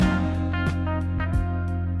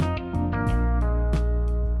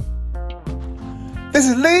This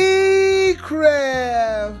is Lee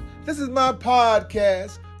Craft. This is my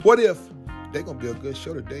podcast. What if? They're going to be a good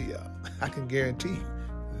show today, y'all. I can guarantee you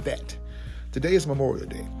that. Today is Memorial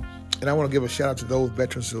Day. And I want to give a shout out to those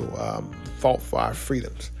veterans who fought for our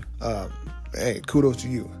freedoms. Hey, kudos to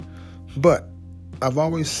you. But I've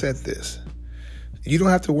always said this. You don't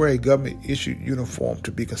have to wear a government-issued uniform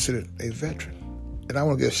to be considered a veteran. And I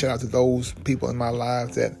want to give a shout out to those people in my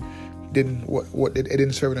life that didn't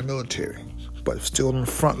serve in the military, but still on the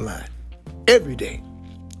front line every day.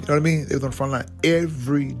 You know what I mean? They was on the front line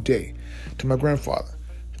every day. To my grandfather,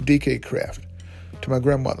 D.K. Craft. To my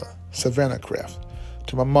grandmother, Savannah Craft.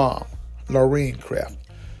 To my mom, Laureen Craft.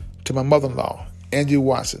 To my mother-in-law, Angie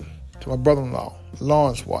Watson. To my brother-in-law,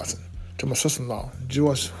 Lawrence Watson. To my sister-in-law,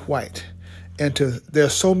 Joyce White. And there are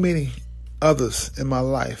so many others in my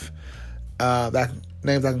life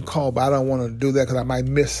names I can call, but I don't want to do that because I might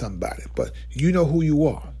miss somebody. But you know who you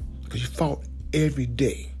are because you fought every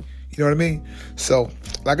day. You know what I mean? So,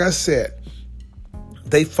 like I said,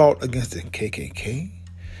 they fought against the KKK.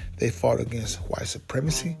 They fought against white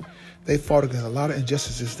supremacy. They fought against a lot of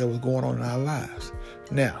injustices that was going on in our lives.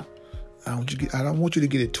 Now, I don't want you to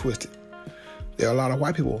get it twisted. There are a lot of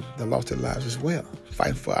white people that lost their lives as well,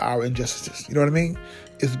 fighting for our injustices. You know what I mean?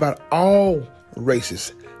 It's about all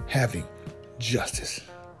races having justice.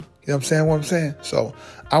 You know what I'm saying? So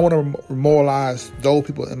I want to memorialize those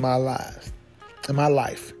people in my life that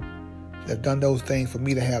have done those things for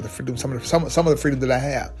me to have the freedom, some of the freedom that I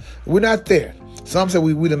have. We're not there. Some say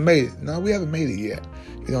we done made it. No, we haven't made it yet.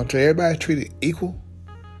 You know, until everybody's treated equal,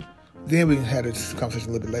 then we can have this conversation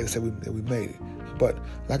a little bit later, say that we made it. But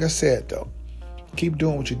like I said, though, keep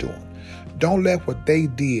doing what you're doing. Don't let what they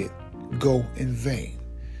did go in vain.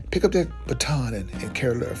 Pick up that baton and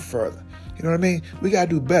carry it a little further. You know what I mean? We got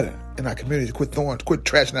to do better in our community. Quit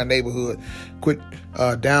trashing our neighborhood. Quit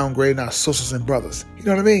downgrading our sisters and brothers. You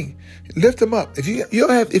know what I mean? Lift them up. If you don't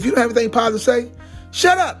have anything positive to say,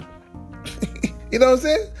 shut up. You know what I'm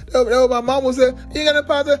saying? That's what my mom would say. You ain't got nothing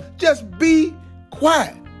positive. Just be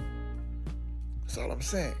quiet. That's all I'm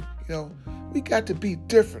saying. You know, we got to be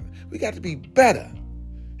different. We got to be better.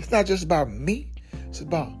 It's not just about me. It's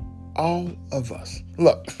about all of us.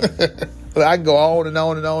 Look, I can go on and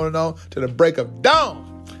on and on and on to the break of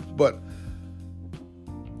dawn, but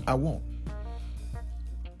I won't.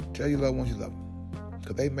 Tell your loved ones you love them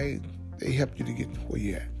because they helped you to get where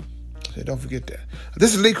you're at. So don't forget that.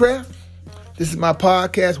 This is Lee Craft. This is my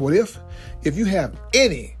podcast, What If? If you have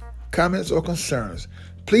any comments or concerns,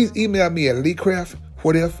 please email me at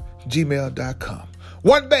leecraftwhatif@gmail.com.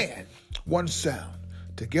 One band, one sound.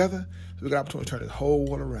 Together, we got an opportunity to turn this whole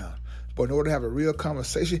world around. But in order to have a real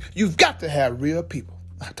conversation, you've got to have real people.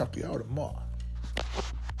 I'll talk to y'all tomorrow.